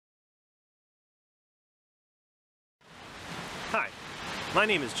My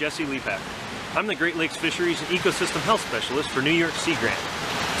name is Jesse Leapacker. I'm the Great Lakes Fisheries and Ecosystem Health Specialist for New York Sea Grant.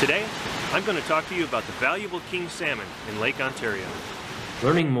 Today, I'm going to talk to you about the valuable king salmon in Lake Ontario.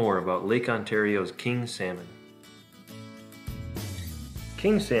 Learning more about Lake Ontario's king salmon.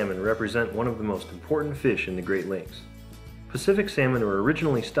 King salmon represent one of the most important fish in the Great Lakes. Pacific salmon were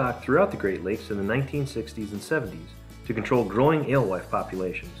originally stocked throughout the Great Lakes in the 1960s and 70s to control growing alewife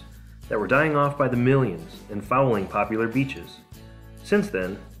populations that were dying off by the millions and fouling popular beaches. Since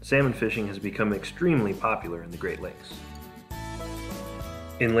then, salmon fishing has become extremely popular in the Great Lakes.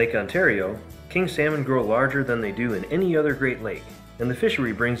 In Lake Ontario, king salmon grow larger than they do in any other Great Lake, and the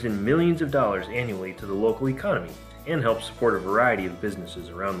fishery brings in millions of dollars annually to the local economy and helps support a variety of businesses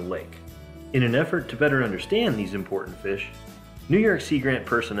around the lake. In an effort to better understand these important fish, New York Sea Grant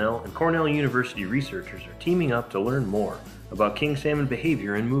personnel and Cornell University researchers are teaming up to learn more about king salmon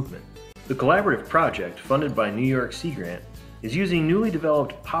behavior and movement. The collaborative project, funded by New York Sea Grant, is using newly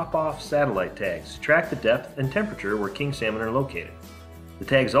developed pop-off satellite tags to track the depth and temperature where king salmon are located. The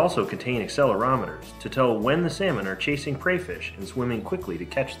tags also contain accelerometers to tell when the salmon are chasing prey fish and swimming quickly to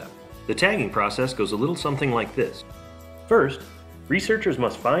catch them. The tagging process goes a little something like this. First, researchers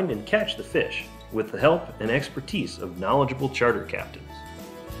must find and catch the fish with the help and expertise of knowledgeable charter captains.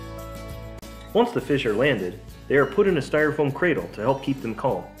 Once the fish are landed, they are put in a styrofoam cradle to help keep them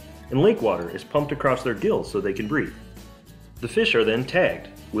calm, and lake water is pumped across their gills so they can breathe. The fish are then tagged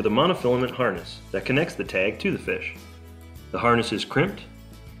with a monofilament harness that connects the tag to the fish. The harness is crimped,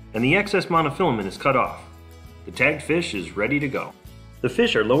 and the excess monofilament is cut off. The tagged fish is ready to go. The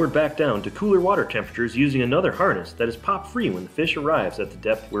fish are lowered back down to cooler water temperatures using another harness that is pop free when the fish arrives at the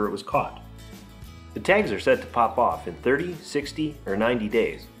depth where it was caught. The tags are said to pop off in 30, 60, or 90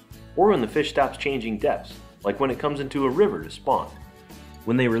 days, or when the fish stops changing depths, like when it comes into a river to spawn.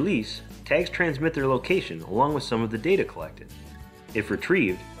 When they release, tags transmit their location along with some of the data collected. If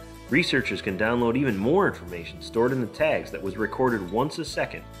retrieved, researchers can download even more information stored in the tags that was recorded once a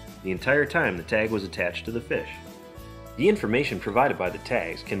second the entire time the tag was attached to the fish. The information provided by the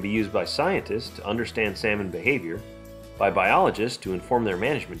tags can be used by scientists to understand salmon behavior, by biologists to inform their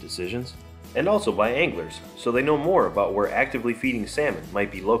management decisions, and also by anglers so they know more about where actively feeding salmon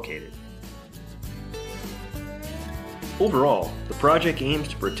might be located. Overall, the project aims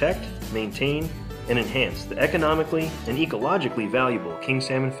to protect, maintain, and enhance the economically and ecologically valuable king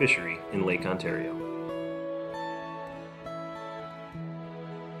salmon fishery in Lake Ontario.